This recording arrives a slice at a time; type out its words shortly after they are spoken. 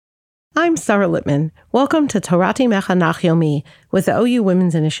I'm Sarah Littman. Welcome to Torati Mechanach Yomi with the OU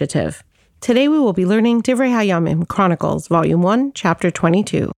Women's Initiative. Today we will be learning Divrei HaYamim Chronicles, Volume 1, Chapter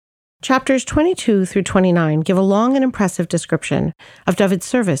 22. Chapters 22 through 29 give a long and impressive description of David's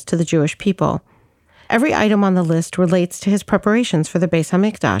service to the Jewish people. Every item on the list relates to his preparations for the Beis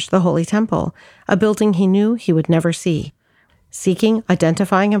HaMikdash, the Holy Temple, a building he knew he would never see. Seeking,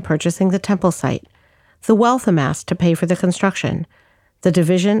 identifying, and purchasing the temple site. The wealth amassed to pay for the construction. The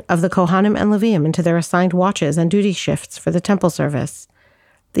division of the Kohanim and Leviim into their assigned watches and duty shifts for the temple service.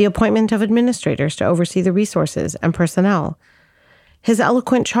 The appointment of administrators to oversee the resources and personnel. His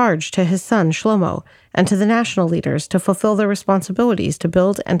eloquent charge to his son Shlomo and to the national leaders to fulfill their responsibilities to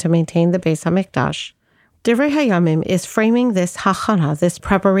build and to maintain the Beis HaMikdash. Divrei HaYamim is framing this hachana, this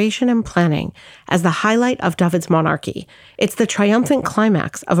preparation and planning, as the highlight of David's monarchy. It's the triumphant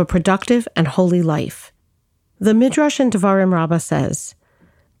climax of a productive and holy life. The Midrash in Devarim Rabbah says,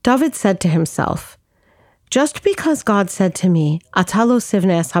 David said to himself, just because God said to me, Ata lo sivne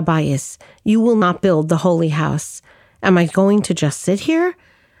es habayis, you will not build the holy house, am I going to just sit here?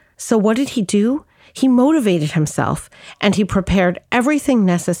 So what did he do? He motivated himself, and he prepared everything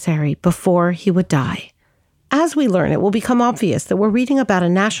necessary before he would die. As we learn, it will become obvious that we're reading about a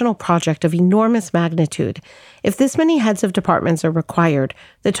national project of enormous magnitude. If this many heads of departments are required,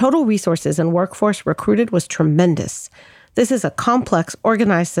 the total resources and workforce recruited was tremendous. This is a complex,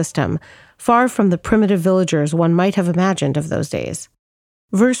 organized system, far from the primitive villagers one might have imagined of those days.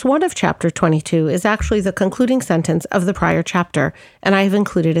 Verse 1 of chapter 22 is actually the concluding sentence of the prior chapter, and I have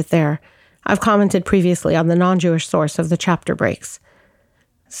included it there. I've commented previously on the non-Jewish source of the chapter breaks.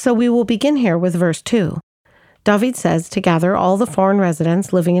 So we will begin here with verse 2. David says to gather all the foreign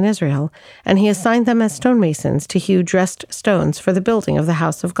residents living in Israel, and he assigned them as stonemasons to hew dressed stones for the building of the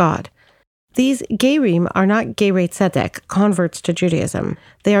house of God. These Gerim are not Gerei Tzedek, converts to Judaism.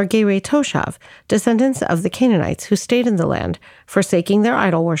 They are Gerei Toshav, descendants of the Canaanites who stayed in the land, forsaking their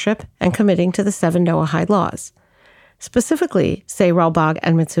idol worship and committing to the 7 Noahide laws. Specifically, say Ralbag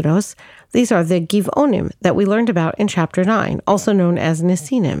and Mitzudos, these are the Givonim that we learned about in chapter 9, also known as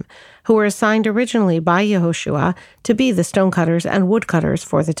Nisinim, who were assigned originally by Yehoshua to be the stonecutters and woodcutters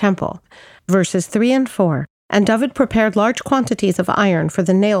for the temple. Verses 3 and 4, and David prepared large quantities of iron for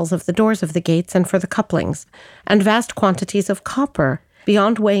the nails of the doors of the gates and for the couplings, and vast quantities of copper,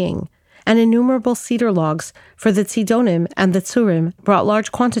 beyond weighing, and innumerable cedar logs for the Tzidonim and the Tzurim brought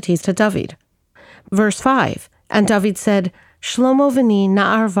large quantities to David. Verse 5, and David said, Shlomo v'ni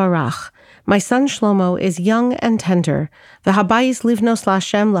na'ar varach, my son Shlomo is young and tender. V'habayis livnos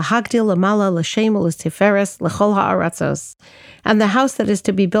la'Hashem lahagdil lamala l'shem u'l'tiferes l'chol ha'aratzos. And the house that is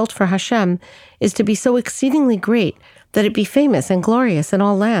to be built for Hashem is to be so exceedingly great that it be famous and glorious in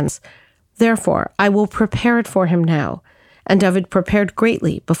all lands. Therefore, I will prepare it for him now. And David prepared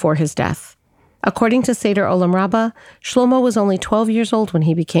greatly before his death. According to Seder Olam Rabbah, Shlomo was only 12 years old when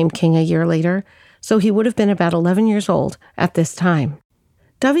he became king a year later, so he would have been about 11 years old at this time.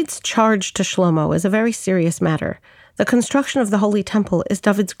 David's charge to Shlomo is a very serious matter. The construction of the Holy Temple is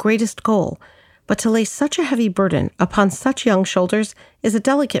David's greatest goal, but to lay such a heavy burden upon such young shoulders is a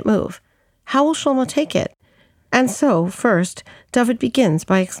delicate move. How will Shlomo take it? And so, first, David begins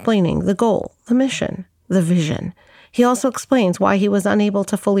by explaining the goal, the mission, the vision. He also explains why he was unable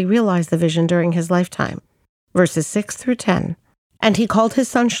to fully realize the vision during his lifetime. Verses 6 through 10. And he called his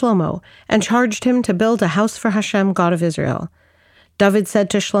son Shlomo and charged him to build a house for Hashem, God of Israel. David said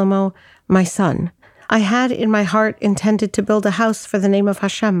to Shlomo, my son, I had in my heart intended to build a house for the name of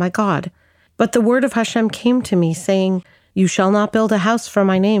Hashem, my God. But the word of Hashem came to me, saying, you shall not build a house for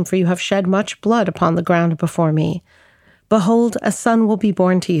my name, for you have shed much blood upon the ground before me. Behold, a son will be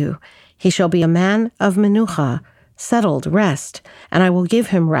born to you. He shall be a man of menucha, settled, rest, and I will give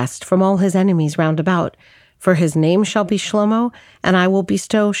him rest from all his enemies round about. For his name shall be Shlomo, and I will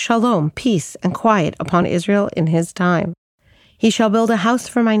bestow shalom, peace, and quiet upon Israel in his time. He shall build a house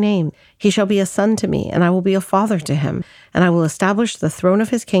for my name. He shall be a son to me, and I will be a father to him, and I will establish the throne of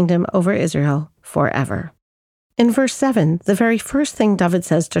his kingdom over Israel forever. In verse 7, the very first thing David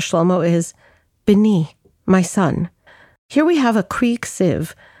says to Shlomo is, Bini, my son. Here we have a Kri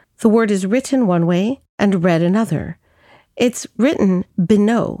Ksiv. The word is written one way and read another. It's written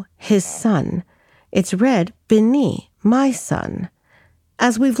Bino, his son. It's read Bini, my son.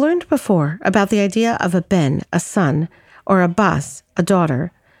 As we've learned before about the idea of a ben, a son, or a bas, a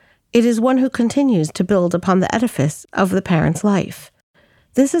daughter, it is one who continues to build upon the edifice of the parent's life.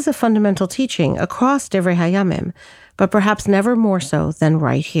 This is a fundamental teaching across Divrei HaYamim, but perhaps never more so than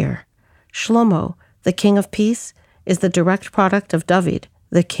right here. Shlomo, the king of peace, is the direct product of David,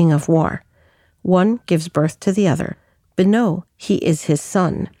 the king of war. One gives birth to the other. Beno, he is his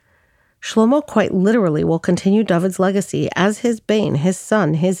son. Shlomo quite literally will continue David's legacy as his bane, his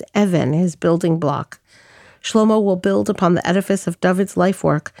son, his even, his building block. Shlomo will build upon the edifice of David's life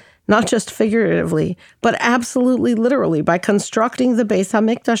work, not just figuratively, but absolutely literally by constructing the Beis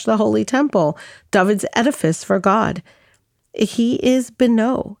HaMikdash, the Holy Temple, David's edifice for God. He is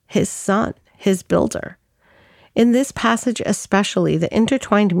Beno, his son, his builder. In this passage especially, the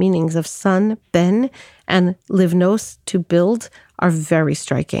intertwined meanings of son, ben, and livnos, to build, are very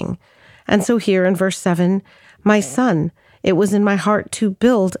striking. And so here in verse 7, my son, it was in my heart to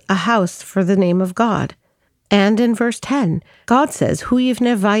build a house for the name of God. And in verse 10, God says, Hu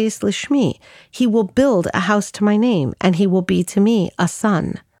yivneh vayis lishmi, he will build a house to my name, and he will be to me a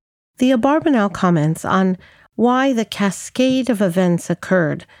son. The Abarbanel comments on why the cascade of events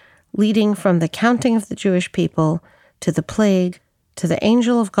occurred, leading from the counting of the Jewish people, to the plague, to the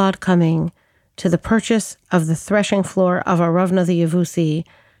angel of God coming, to the purchase of the threshing floor of Aravna the Yevusi,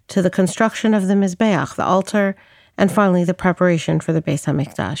 to the construction of the Mizbeach, the altar, and finally the preparation for the Beis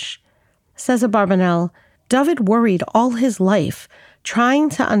HaMikdash. Says Abarbanel, David worried all his life, trying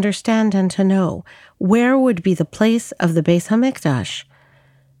to understand and to know where would be the place of the Beis HaMikdash.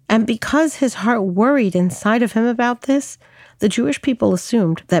 And because his heart worried inside of him about this, the Jewish people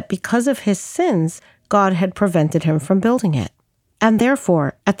assumed that because of his sins, God had prevented him from building it. And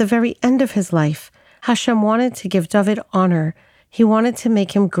therefore, at the very end of his life, Hashem wanted to give David honor. He wanted to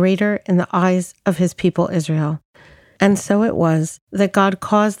make him greater in the eyes of his people Israel. And so it was that God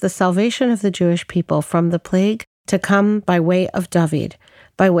caused the salvation of the Jewish people from the plague to come by way of David,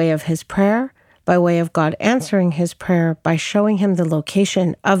 by way of his prayer, by way of God answering his prayer by showing him the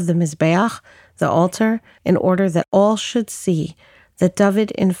location of the Mizbeach, the altar, in order that all should see that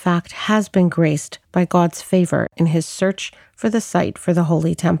David, in fact, has been graced by God's favor in his search for the site for the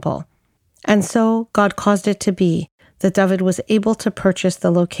Holy Temple. And so God caused it to be that David was able to purchase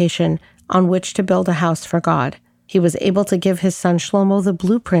the location on which to build a house for God. He was able to give his son Shlomo the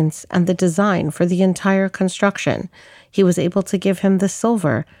blueprints and the design for the entire construction. He was able to give him the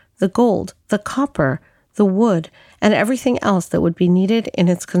silver, the gold, the copper, the wood, and everything else that would be needed in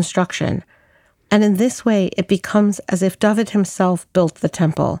its construction. And in this way, it becomes as if David himself built the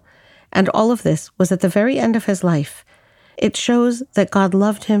temple. And all of this was at the very end of his life. It shows that God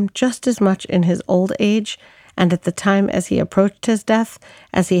loved him just as much in his old age and at the time as he approached his death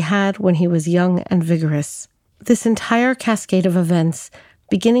as he had when he was young and vigorous. This entire cascade of events,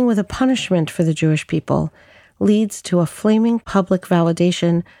 beginning with a punishment for the Jewish people, leads to a flaming public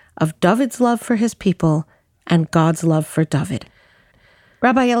validation of David's love for his people and God's love for David.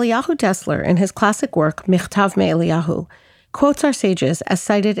 Rabbi Eliyahu Dessler, in his classic work, Michtav Me'Eliyahu, quotes our sages as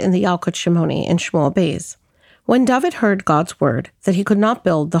cited in the Yalkut Shimoni in Shmuel Beis. When David heard God's word that he could not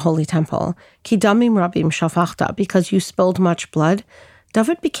build the Holy Temple, Ki damim rabim shafachta, because you spilled much blood,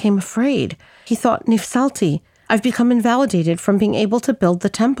 David became afraid. He thought, Nifsalti, I've become invalidated from being able to build the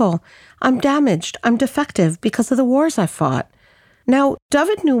temple. I'm damaged, I'm defective because of the wars I fought. Now,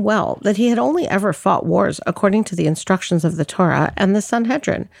 David knew well that he had only ever fought wars according to the instructions of the Torah and the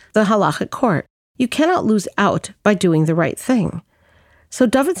Sanhedrin, the halachic court. You cannot lose out by doing the right thing. So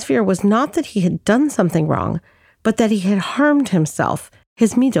David's fear was not that he had done something wrong, but that he had harmed himself,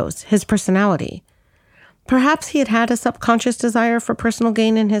 his midos, his personality. Perhaps he had had a subconscious desire for personal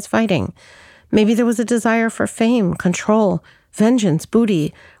gain in his fighting. Maybe there was a desire for fame, control, vengeance,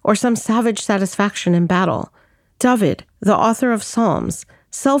 booty, or some savage satisfaction in battle. David, the author of Psalms,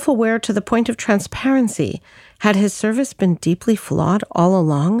 self-aware to the point of transparency, had his service been deeply flawed all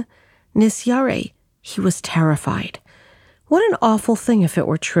along? Nisyare, he was terrified. What an awful thing if it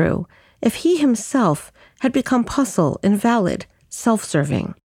were true, if he himself had become puzzle, invalid,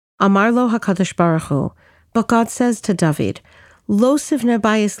 self-serving. Amar lo HaKadosh Baruch Hu, but God says to David, Lo sivne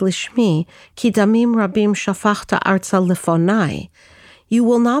bayis lishmi, ki damim rabim shafachta arza lifonai. You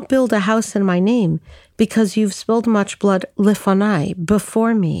will not build a house in my name, because you've spilled much blood lifonai,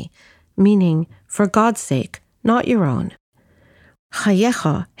 before me, meaning for God's sake, not your own.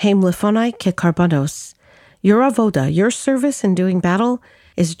 Chayecha heim lifonai kekarbanos. Your avoda, your service in doing battle,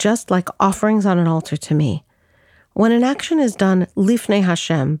 is just like offerings on an altar to me. When an action is done lifnei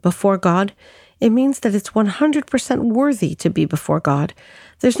Hashem, before God, it means that it's 100% worthy to be before God.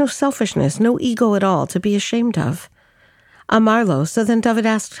 There's no selfishness, no ego at all to be ashamed of. Amarlo, so then David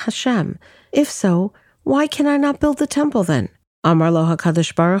asked Hashem, if so, why can I not build the temple then? Amarlo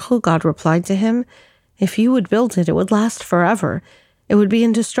HaKadosh Baruch Hu, God replied to him, if you would build it, it would last forever. It would be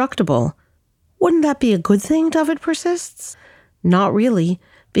indestructible. Wouldn't that be a good thing, David persists? Not really,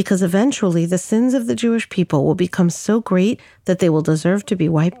 because eventually the sins of the Jewish people will become so great that they will deserve to be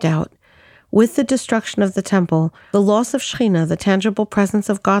wiped out. with the destruction of the temple, the loss of Shekhinah, the tangible presence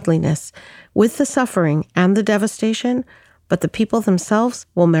of godliness, with the suffering and the devastation, but the people themselves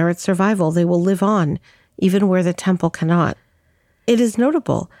will merit survival. They will live on, even where the temple cannot. It is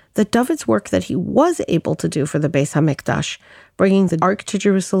notable that David's work that he was able to do for the Beis HaMikdash, bringing the ark to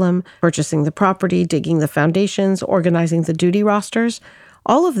Jerusalem, purchasing the property, digging the foundations, organizing the duty rosters,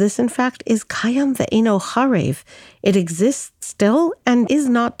 all of this, in fact, is Kayam ve'eno charev. It exists still and is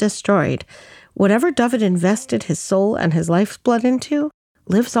not destroyed. Whatever David invested his soul and his life's blood into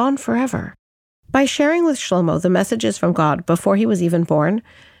lives on forever. By sharing with Shlomo the messages from God before he was even born,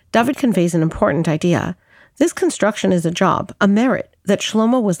 David conveys an important idea. This construction is a job, a merit that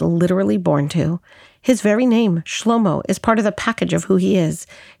Shlomo was literally born to. His very name, Shlomo, is part of the package of who he is,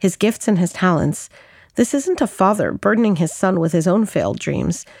 his gifts and his talents. This isn't a father burdening his son with his own failed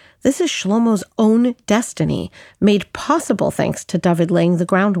dreams. This is Shlomo's own destiny, made possible thanks to David laying the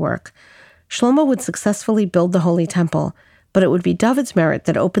groundwork. Shlomo would successfully build the Holy Temple, but it would be David's merit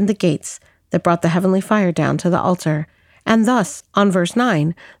that opened the gates, that brought the heavenly fire down to the altar. And thus, on verse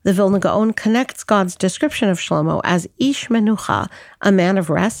 9, the Vilna Gaon connects God's description of Shlomo as Ish Menucha, a man of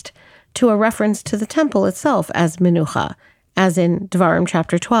rest, to a reference to the temple itself as Menucha, as in Devarim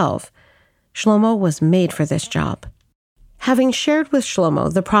chapter 12. Shlomo was made for this job. Having shared with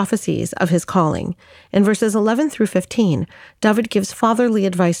Shlomo the prophecies of his calling, in verses 11 through 15, David gives fatherly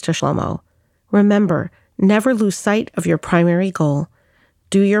advice to Shlomo. Remember, never lose sight of your primary goal.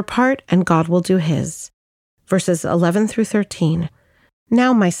 Do your part and God will do his. Verses 11 through 13.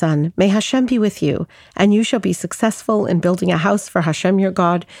 Now, my son, may Hashem be with you, and you shall be successful in building a house for Hashem your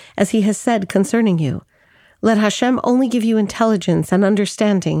God, as he has said concerning you. Let Hashem only give you intelligence and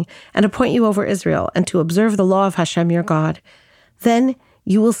understanding, and appoint you over Israel, and to observe the law of Hashem your God. Then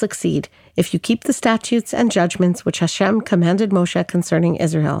you will succeed, if you keep the statutes and judgments which Hashem commanded Moshe concerning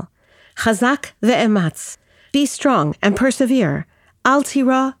Israel. Chazak ve'ematz. Be strong and persevere. Al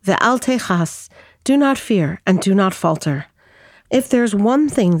tira ve'al techas. Do not fear and do not falter. If there's one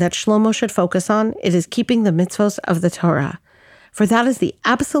thing that Shlomo should focus on, it is keeping the mitzvos of the Torah, for that is the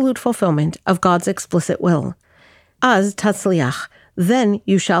absolute fulfillment of God's explicit will. Az tatzliach, then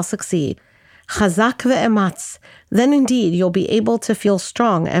you shall succeed. Chazak ve'ematz, then indeed you'll be able to feel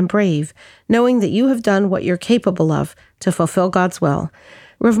strong and brave, knowing that you have done what you're capable of to fulfill God's will.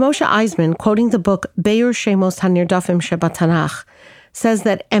 Rav Moshe Eisman, quoting the book Be'ur Shemos HaNirdafim Shebatanach, says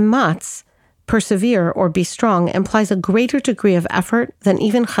that ematz, persevere or be strong, implies a greater degree of effort than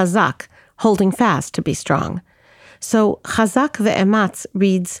even chazak, holding fast to be strong. So chazak ve'ematz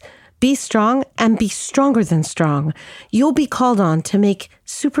reads, be strong and be stronger than strong. You'll be called on to make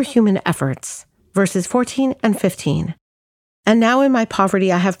superhuman efforts. Verses 14 and 15. And now in my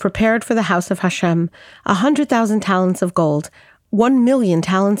poverty I have prepared for the house of Hashem 100,000 talents of gold, 1,000,000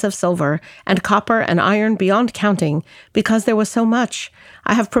 talents of silver, and copper and iron beyond counting, because there was so much.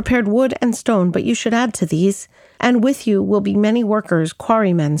 I have prepared wood and stone, but you should add to these. And with you will be many workers,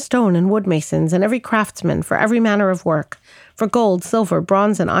 quarrymen, stone and wood masons, and every craftsman for every manner of work, for gold, silver,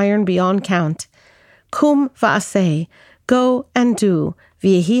 bronze, and iron beyond count. Kum va'aseh, go and do,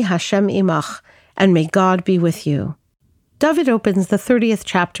 v'yehi Hashem imach, and may God be with you. David opens the 30th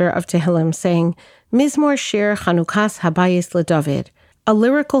chapter of Tehillim saying, Mizmor Shir Chanukas Habayis LeDavid, a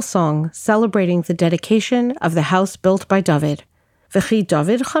lyrical song celebrating the dedication of the house built by David. V'chi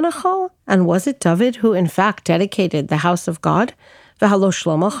David Chanacho, and was it David who in fact dedicated the house of God? V'halo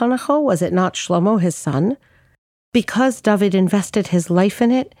Shlomo Chanacho, was it not Shlomo his son? Because David invested his life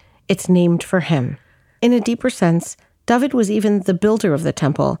in it, it's named for him. In a deeper sense, David was even the builder of the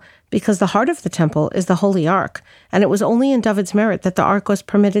temple, because the heart of the temple is the Holy Ark, and it was only in David's merit that the Ark was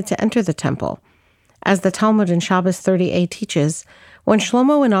permitted to enter the temple. As the Talmud in Shabbos 30a teaches, when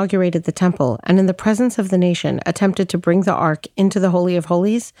Shlomo inaugurated the temple and in the presence of the nation attempted to bring the Ark into the Holy of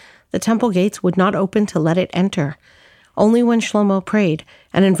Holies, the temple gates would not open to let it enter. Only when Shlomo prayed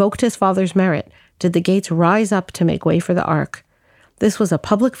and invoked his father's merit did the gates rise up to make way for the Ark. This was a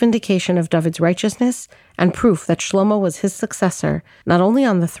public vindication of David's righteousness and proof that Shlomo was his successor, not only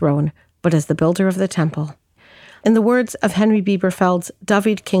on the throne, but as the builder of the temple. In the words of Henry Bieberfeld's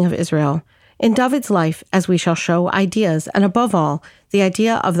David, King of Israel, in David's life, as we shall show, ideas, and above all, the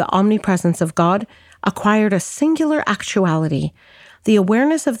idea of the omnipresence of God, acquired a singular actuality. The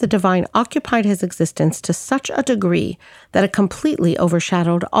awareness of the divine occupied his existence to such a degree that it completely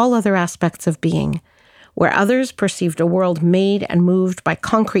overshadowed all other aspects of being. Where others perceived a world made and moved by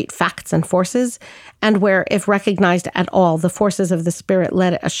concrete facts and forces, and where, if recognized at all, the forces of the spirit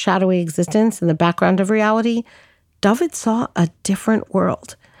led a shadowy existence in the background of reality, David saw a different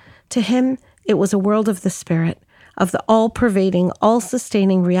world. To him, it was a world of the spirit, of the all-pervading,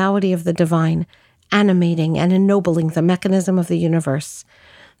 all-sustaining reality of the divine, animating and ennobling the mechanism of the universe.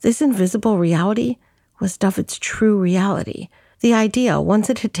 This invisible reality was David's true reality. The idea, once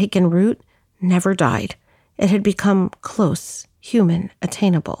it had taken root, never died. It had become close, human,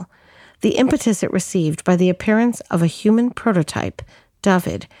 attainable. The impetus it received by the appearance of a human prototype,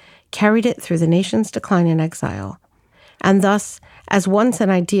 David, carried it through the nation's decline and exile. And thus, as once an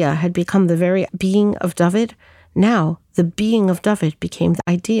idea had become the very being of David, now the being of David became the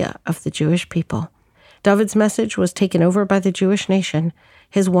idea of the Jewish people. David's message was taken over by the Jewish nation.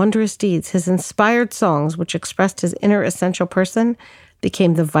 His wondrous deeds, his inspired songs, which expressed his inner essential person,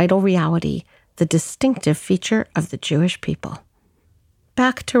 became the vital reality, the distinctive feature of the Jewish people.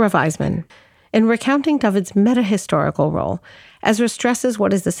 Back to Rav Eisman. In recounting David's meta-historical role, Ezra stresses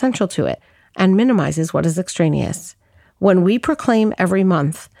what is essential to it and minimizes what is extraneous. When we proclaim every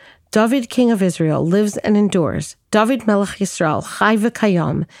month, David, King of Israel, lives and endures, David Melech Yisrael, Chai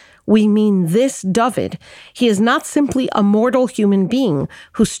v'Kayam, we mean this David. He is not simply a mortal human being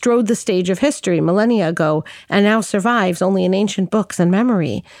who strode the stage of history millennia ago and now survives only in ancient books and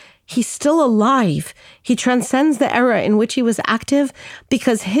memory. He's still alive. He transcends the era in which he was active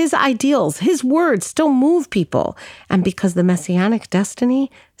because his ideals, his words still move people, and because the messianic destiny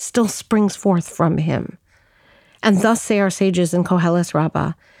still springs forth from him. And thus say our sages in Koheles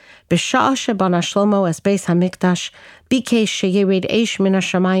Rabbah, B'sha'a shebana Shlomo es beis hamikdash, bikesh sheyered eish min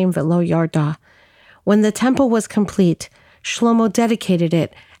hashamayim v'lo yarda. When the temple was complete, Shlomo dedicated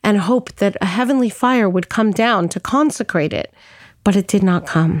it and hoped that a heavenly fire would come down to consecrate it. But it did not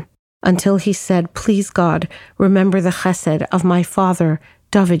come, until he said, Please God, remember the chesed of my father,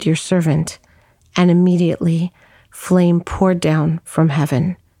 David, your servant. And immediately, flame poured down from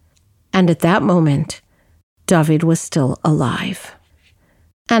heaven. And at that moment, David was still alive.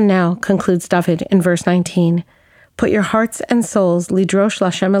 And now, concludes David in verse 19, put your hearts and souls lidrosh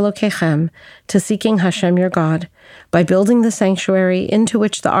l'Hashem Elokechem, to seeking Hashem your God, by building the sanctuary into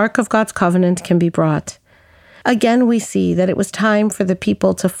which the Ark of God's covenant can be brought. Again, we see that it was time for the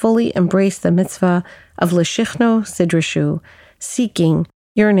people to fully embrace the mitzvah of l'shichno sidrishu, seeking,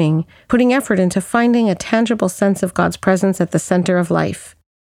 yearning, putting effort into finding a tangible sense of God's presence at the center of life.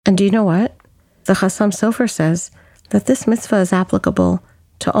 And do you know what? The Chassam Sofer says that this mitzvah is applicable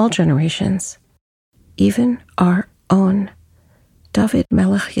to all generations, even our own. David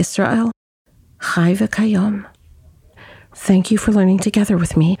Melech Yisrael, Chai v'Kayom. Thank you for learning together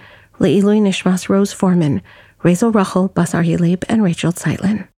with me. Le'ilui Nishmas Rose Foreman, Razel Rachel, Basar Yelib, and Rachel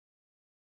Zeitlin.